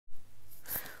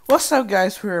What's up,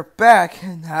 guys? We're back,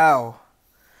 and now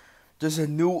there's a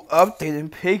new update in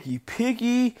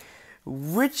Piggy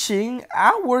reaching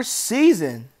our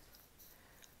season.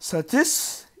 So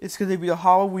this is going to be the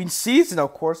Halloween season,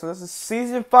 of course. So this is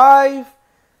season 5.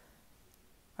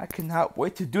 I cannot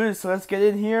wait to do this. So let's get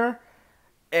in here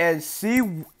and see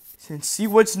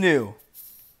what's new.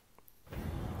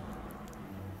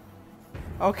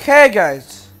 Okay,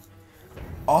 guys.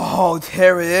 Oh,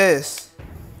 there it is.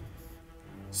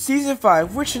 Season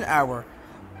 5, Witching Hour.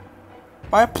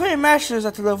 By playing matches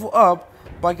at the level up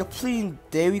by completing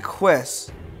daily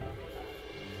quests.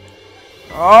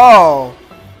 Oh,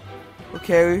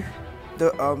 okay.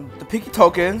 The Piggy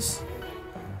tokens.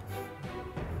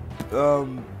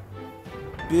 Build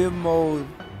mode.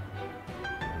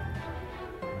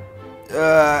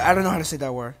 I don't know how to say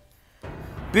that word.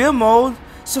 Build mode.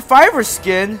 Survivor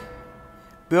skin.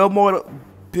 Build mode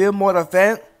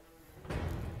event.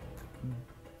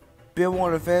 Build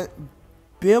mode event.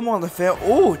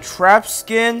 Oh, trap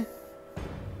skin.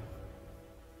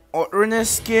 Alternate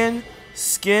skin.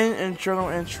 Skin and journal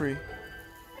entry.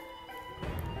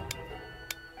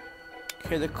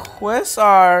 Okay, the quests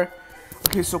are.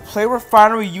 Okay, so play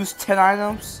refinery, use 10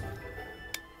 items.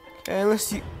 Okay, let's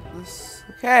see.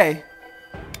 Okay.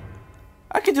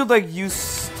 I can do like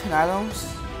use 10 items.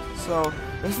 So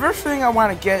the first thing I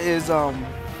want to get is the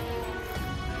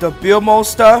build mode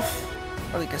stuff.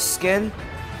 Or like a skin,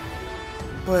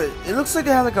 but it looks like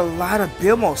they have like a lot of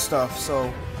build mode stuff, so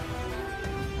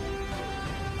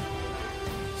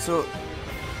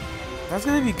that's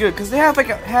gonna be good because they have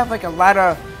like a lot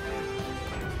of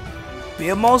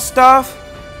build mode stuff.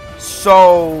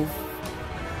 So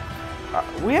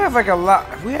we have like a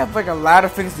lot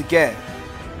of things to get.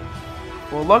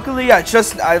 Well, luckily I'm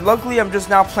just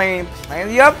now playing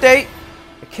the update.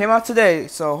 It came out today,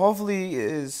 so hopefully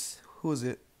who is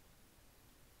it?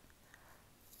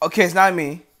 Okay, it's not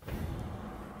me.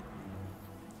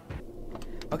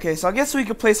 Okay, so I guess we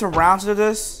could play some rounds of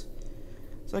this.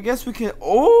 So I guess we can.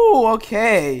 Oh,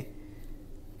 okay.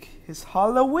 It's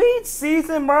Halloween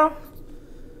season, bro.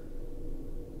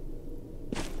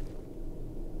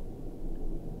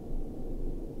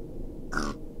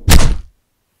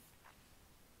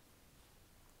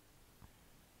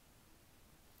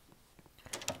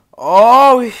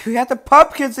 Oh, we got the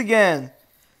pumpkins again.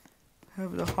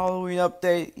 Have the Halloween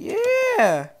update.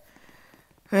 Yeah.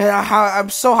 I'm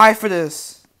so hyped for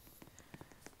this.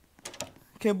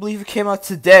 I can't believe it came out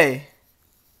today.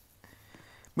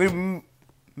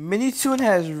 Minitoon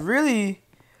has really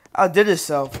outdid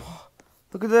itself.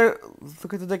 Look at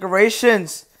the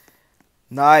decorations.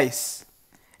 Nice.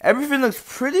 Everything looks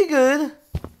pretty good.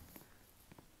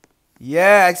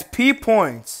 Yeah, XP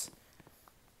points.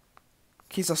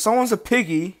 Okay, so someone's a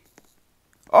piggy.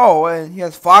 Oh, and he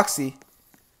has Foxy.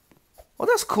 Well,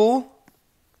 that's cool.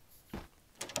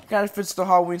 Kind of fits the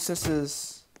Halloween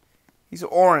since he's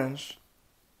orange.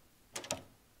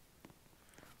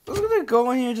 I'm just gonna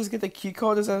go in here and just get the key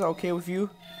code. Is that okay with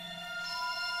you?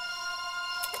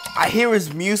 I hear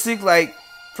his music like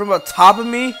from the top of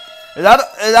me, and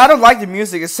I don't like the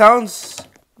music. It sounds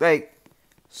like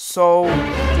so.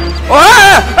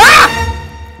 Ah! Ah!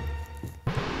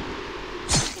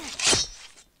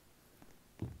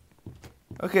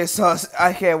 Okay, so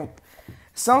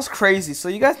sounds crazy. So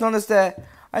you guys notice that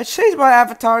I changed my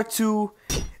avatar to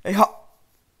a.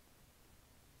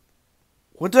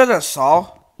 What did I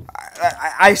saw?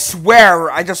 I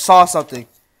swear I just saw something.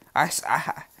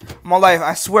 My life,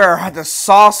 I swear I just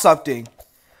saw something.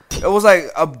 It was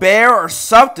like a bear or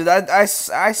something. I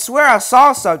swear I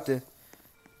saw something.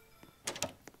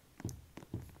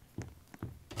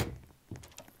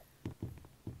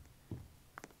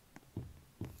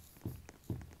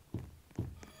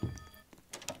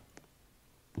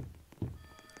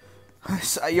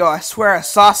 Yo, I swear I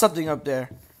saw something up there.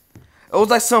 It was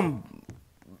like some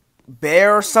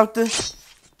bear or something.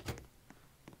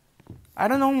 I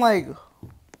don't know, like,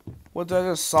 what I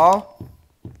just saw.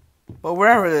 But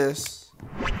wherever it is,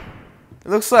 it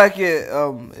looks like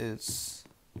it's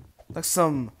like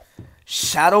some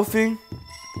shadow thing.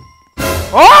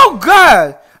 Oh,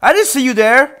 God! I didn't see you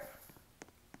there.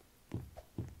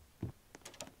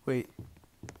 Wait.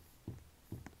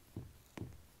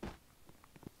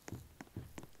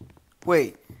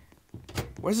 Wait,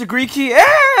 where's the green key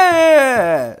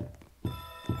at?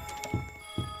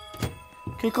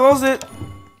 Okay, close it.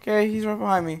 Okay, he's right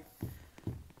behind me.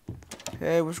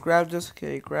 Okay, let's grab this.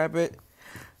 Okay, grab it.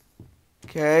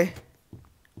 Okay.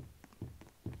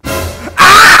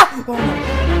 Ah! Oh my.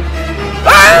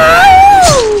 Ah!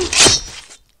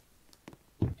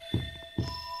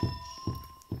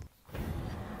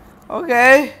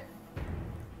 Okay.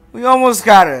 We almost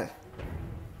got it.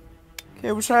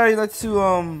 Okay, we'll try like to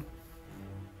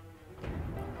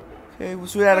okay, we'll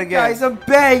do that again. Guys, I'm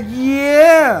back,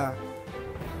 yeah!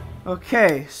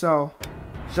 Okay, so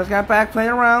just got back playing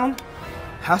around.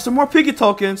 Have some more Piggy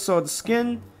tokens, so the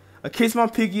skin, a case my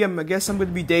Piggy, I guess I'm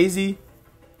gonna be Daisy.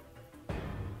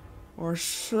 Or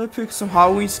should I pick some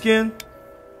Halloween skin?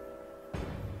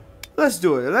 Let's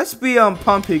do it. Let's be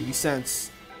Pump Piggy since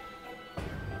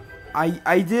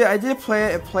I did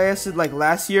play it like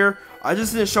last year. I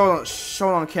just didn't show it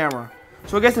on camera.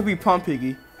 So I guess it'll be Pump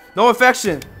Piggy. No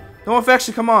infection. No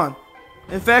infection, come on.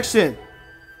 Infection.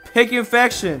 Pick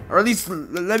infection. Or at least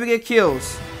let me get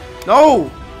kills.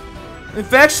 No!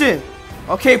 Infection!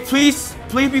 Okay, please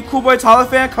be Cool Boy Tyler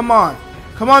fan. Come on.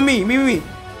 Come on, me.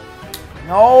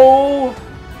 No!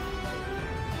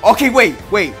 Okay, wait.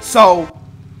 So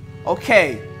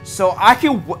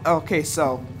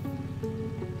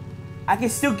I can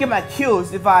still get my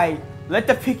kills if I let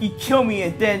the Piggy kill me,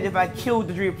 and then if I kill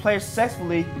the 3 players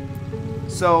successfully.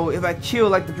 So if I kill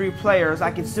like the 3 players,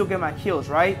 I can still get my kills,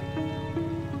 right?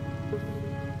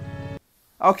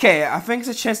 Okay, I think it's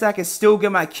a chance that I can still get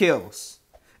my kills.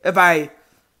 If I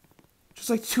just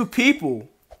like 2 people.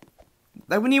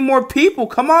 Like we need more people,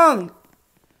 come on.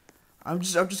 I'm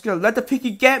just gonna let the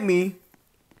Piggy get me.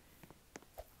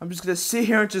 I'm just gonna sit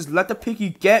here and just let the Piggy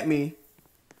get me.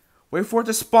 Wait for it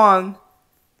to spawn.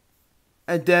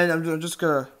 And then I'm just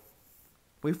gonna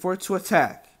wait for it to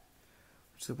attack.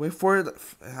 Just wait for it.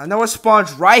 I know it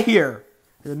spawns right here.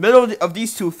 In the middle of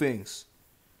these 2 things.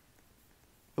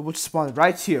 It will spawn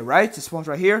right here, right? It spawns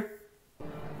right here.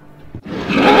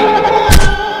 Thank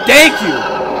you!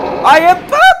 I am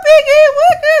Pump Piggy!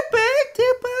 Welcome back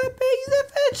to Pump Piggy's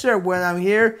Adventure, when I'm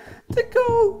here to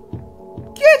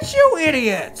go get you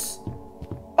idiots!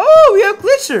 Oh, we have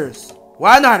glitchers!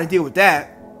 Well, I know how to deal with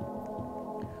that.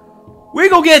 We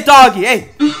go get Doggy. Hey,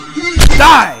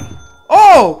 die!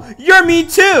 Oh, you're me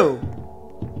too.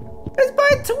 It's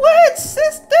my twin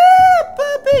sister,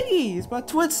 Pump Piggy. It's my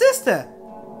twin sister.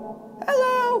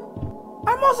 Hello.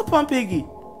 I'm also Pump Piggy.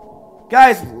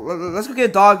 Guys, let's go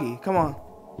get Doggy. Come on.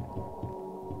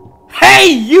 Hey,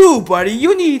 you, buddy.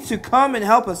 You need to come and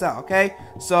help us out, okay?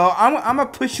 So I'm gonna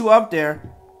push you up there.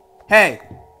 Hey,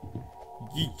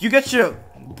 you get your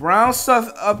brown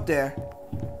stuff up there.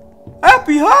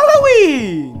 Happy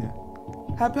Halloween!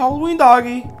 Happy Halloween,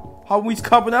 Doggy. Halloween's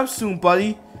coming up soon,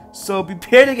 buddy. So be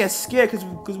prepared to get scared, because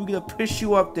we're gonna push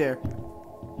you up there.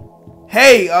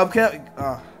 Hey, can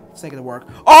I, it's not gonna work.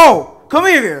 Oh, come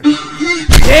here.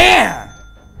 Yeah.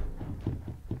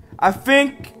 I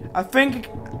think I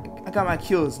got my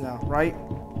kills now, right?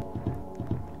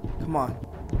 Come on,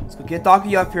 let's go get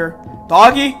Doggy up here.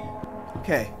 Doggy.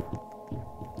 Okay.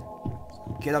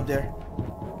 Get up there.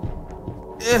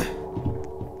 Ugh.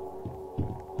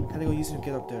 Gotta go use him to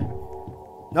get up there.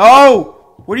 No!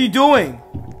 What are you doing?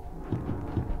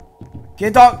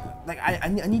 Get Dog. Like I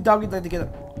need Doggy to get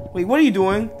up. Wait, what are you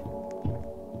doing?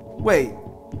 Wait.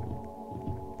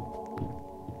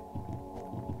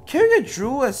 Can we get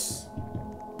Drew as?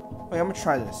 Wait, I'm gonna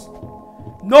try this.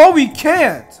 No, we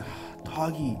can't.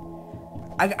 Doggy.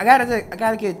 I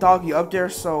gotta get Doggy up there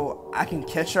so I can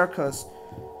catch her, cause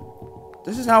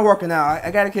this is not working out.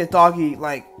 I gotta get Doggy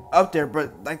like up there,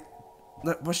 but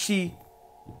she.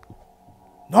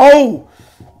 No!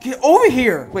 Get over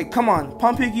here! Wait, come on,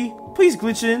 Pump Piggy, please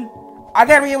glitch in. I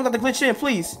gotta be able to glitch in,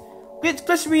 please.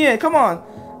 Glitch me in, come on.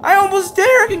 I almost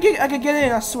there. I can get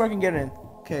in. I swear I can get in.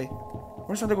 Okay,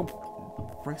 we're just gonna go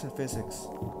break some physics.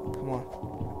 Come on.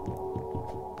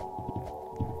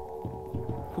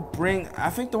 I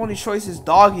think the only choice is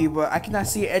Doggy, but I cannot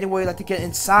see any way like to get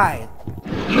inside.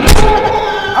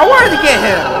 I wanted to get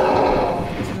him.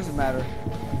 It doesn't matter.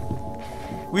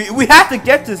 We have to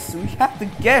get this. We have to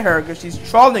get her because she's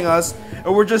trolling us,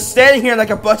 and we're just standing here like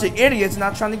a bunch of idiots,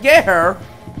 not trying to get her.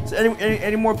 So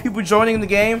any more people joining the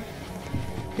game?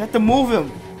 You have to move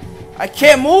him. I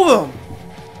can't move him.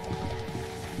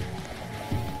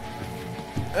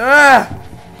 Ah!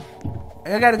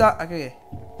 I got it. Okay.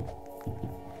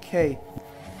 Okay.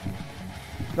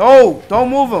 No, don't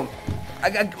move him. I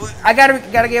gotta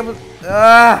get able.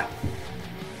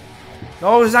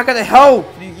 No, it's not gonna help.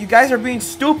 You guys are being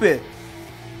stupid.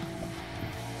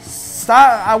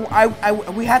 Stop.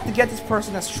 We have to get this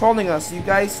person that's trolling us. You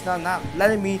guys not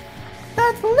letting me.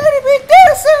 Not letting me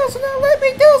do so. So not letting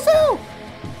me do so.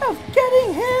 I'm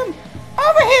getting him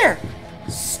over here.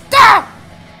 Stop.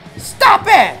 Stop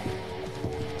it.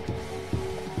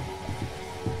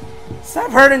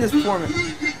 Stop hurting this poor man.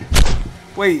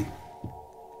 Wait.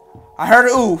 I heard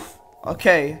an oof.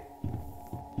 Okay.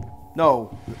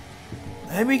 No.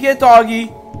 Let me get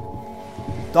doggy.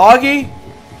 Doggy.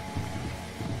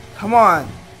 Come on.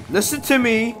 Listen to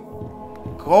me.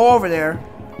 Go over there.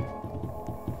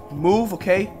 Move,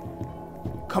 okay?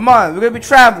 Come on, we're gonna be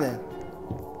traveling.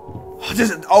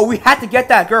 Oh, we had to get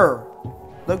that girl.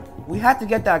 Look, we had to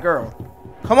get that girl.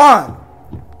 Come on.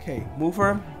 Okay, move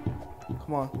her.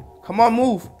 Come on. Come on,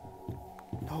 move.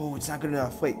 No, it's not good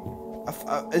enough. Wait.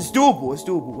 It's doable. It's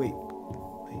doable. Wait.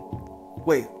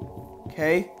 Wait.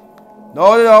 Okay.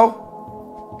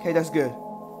 No. Okay, that's good.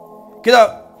 Get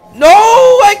up. No,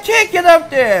 I can't get up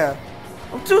there.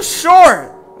 I'm too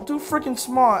short. I'm too freaking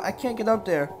small. I can't get up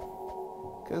there.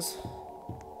 Cause.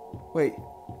 Wait.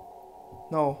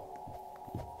 No.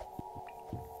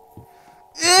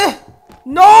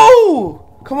 No!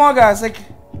 Come on, guys. Like,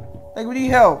 we need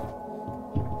help.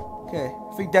 Okay,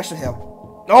 I think that should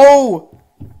help. No!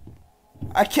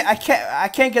 I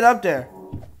can't get up there.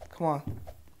 Come on.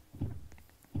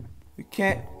 We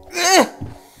can't.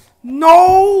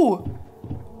 No!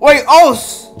 Wait,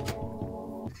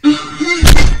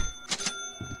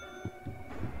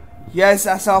 yes,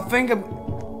 that's how I think.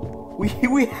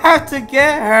 We have to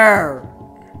get her.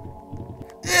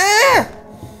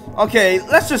 Okay,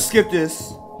 let's just skip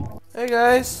this. Hey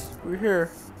guys, we're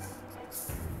here.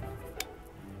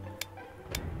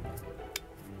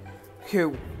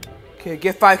 Okay,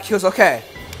 get 5 kills. Okay.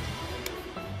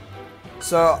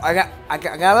 So I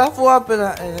got level up and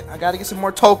I gotta get some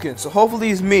more tokens. So hopefully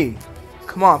it's me.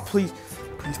 Come on, please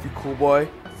be cool, boy.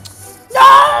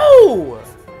 No!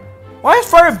 Why is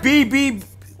fire B?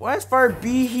 Why is fire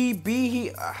B?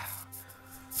 He?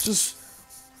 Just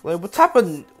like what type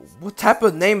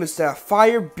of name is that?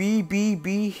 Fire B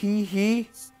he?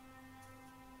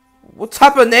 What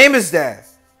type of name is that?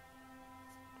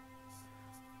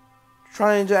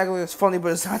 Trying to act like it's funny,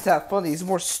 but it's not that funny. It's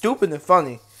more stupid than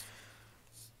funny.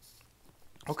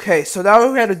 Okay, so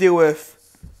now we had to deal with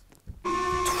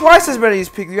twice as many of these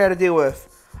pigs. We had to deal with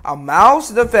a mouse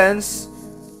in the fence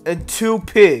and 2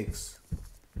 pigs.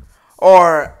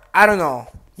 Or, I don't know.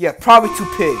 Yeah, probably 2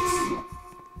 pigs.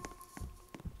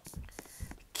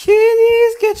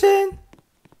 Kitty's kitchen.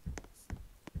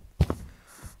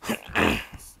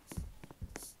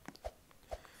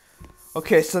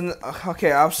 Okay, so,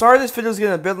 okay, I'm sorry this video is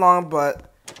getting a bit long,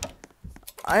 but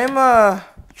I am,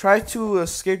 try to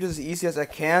escape this as easy as I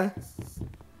can.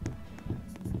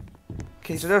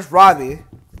 Okay, so there's Robbie.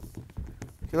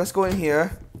 Okay, let's go in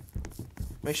here.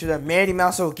 Make sure that Mandy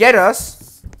Mouse will get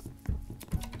us.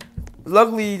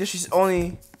 Luckily, she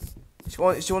only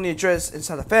addressed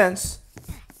inside the fence.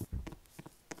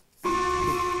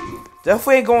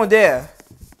 Definitely ain't going there.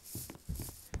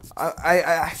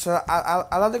 I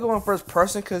like to go in first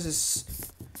person because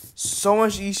it's so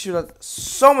much easier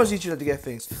to get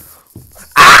things.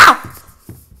 Ah!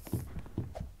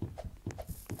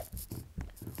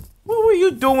 What were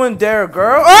you doing there,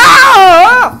 girl?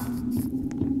 Ah!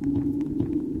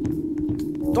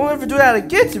 Don't ever do that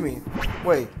again to me.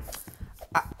 Wait,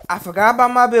 I forgot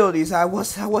about my abilities. I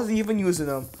wasn't even using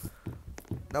them.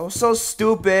 That was so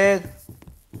stupid.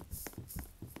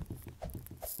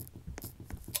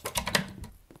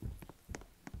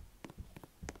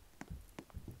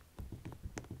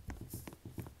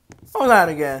 Oh, not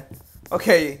again.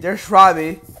 Okay, there's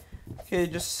Robbie. Okay,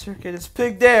 just this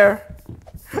pig there.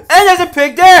 And there's a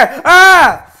pig there!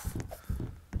 Ah!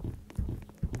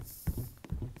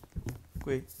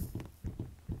 Wait.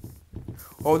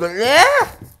 Oh,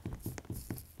 yeah!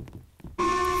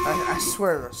 I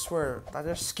swear,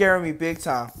 they're scaring me big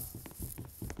time.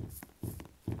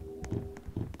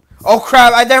 Oh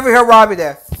crap, I never heard Robbie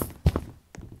there.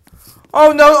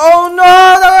 Oh no,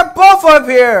 they're both up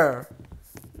here!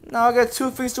 Now I got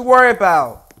 2 things to worry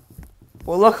about.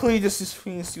 Well, luckily this is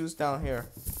Phoenix down here.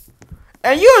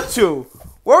 And you 2!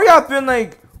 Where y'all been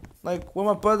like when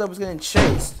my brother was getting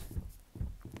chased?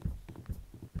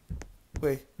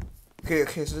 Wait.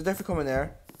 Okay, so they're definitely coming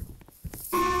there.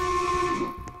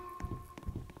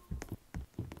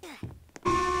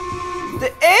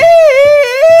 The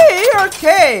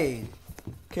arcade!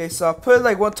 Okay, so I put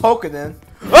like 1 token in.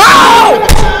 Oh!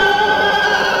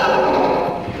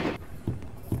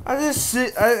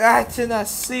 I did not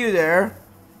see you there.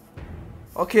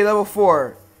 Okay, level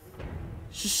 4.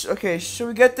 Okay, should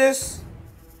we get this?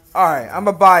 Alright, I'm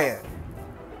gonna buy it.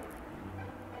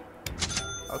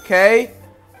 Okay.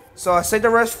 So I saved the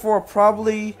rest for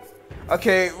probably.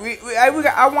 Okay, I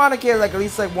want to get like at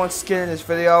least like 1 skin in this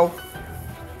video.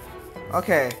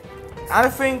 Okay. I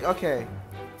don't think. Okay.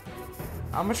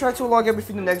 I'm gonna try to log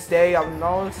everything the next day. I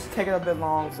know this is taking a bit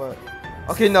long, but.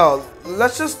 Okay, no.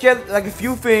 Let's just get like a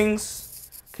few things.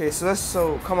 Okay,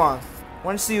 so come on. I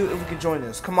want to see if we can join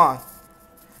this. Come on.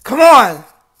 Come on!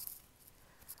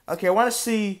 Okay, I want to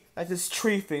see like this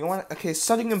tree thing. Okay,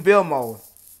 starting in build mode.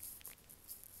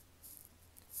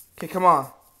 Okay, come on.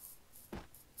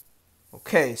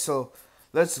 Okay, so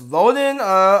let's load in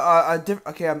a different.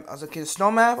 Okay, okay,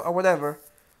 snow map or whatever.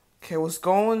 Okay, let's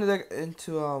go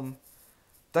into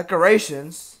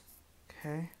decorations.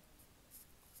 Okay,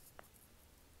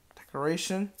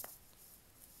 decoration.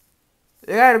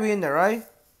 It gotta be in there, right?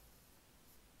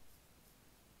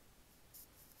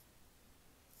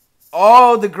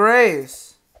 Oh, the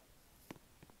graves.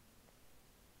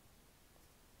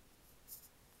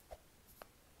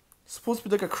 It's supposed to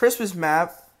be like a Christmas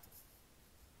map.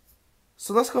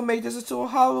 So let's go make this into a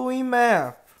Halloween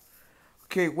map.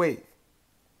 Okay, wait.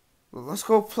 Let's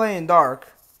go play in dark.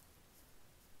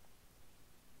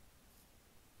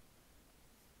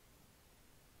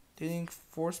 Dating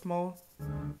force mode.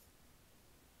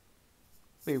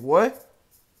 Wait, what?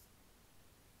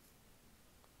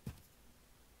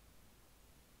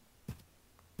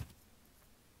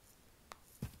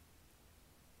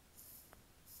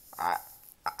 I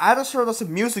I just heard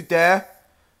some music there.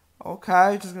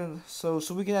 Okay, just gonna so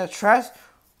we can add trash.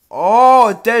 Oh,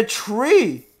 a dead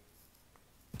tree.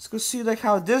 Let's go see like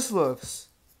how this looks.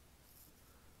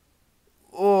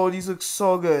 Oh, these look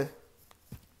so good.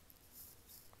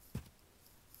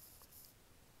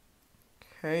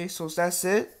 Okay, so that's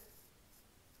it.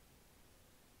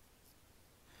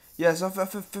 Yes, I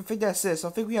think that's it. So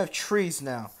I think we have trees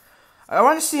now. I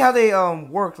want to see how they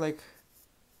work, like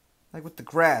with the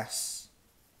grass.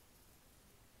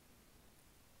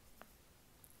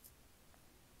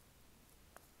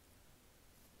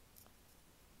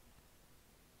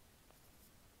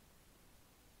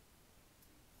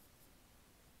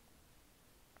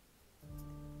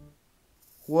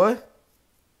 What?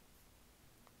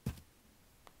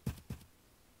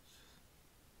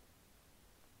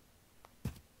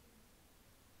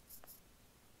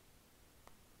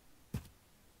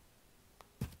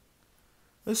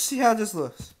 Let's see how this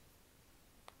looks.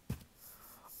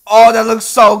 Oh, that looks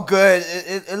so good.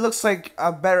 It looks like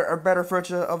a better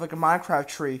version of like a Minecraft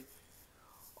tree.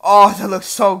 Oh, that looks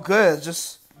so good.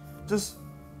 Just.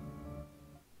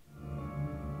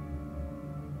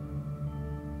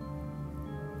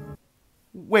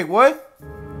 Wait, what?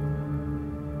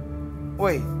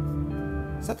 Wait,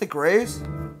 is that the graves?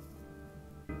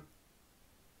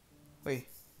 Wait.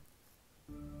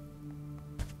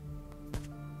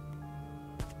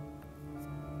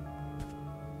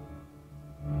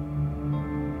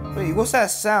 Wait, what's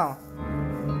that sound?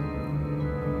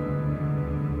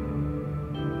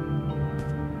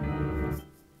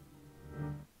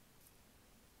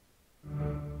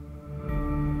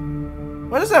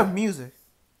 What is that music?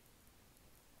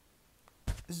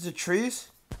 Is it the trees?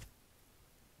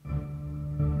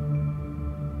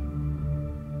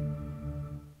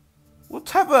 What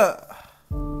type of...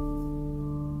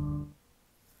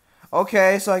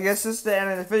 Okay, so I guess this is the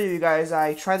end of the video, you guys.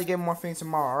 I try to get more things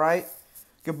tomorrow, alright?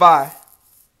 Goodbye.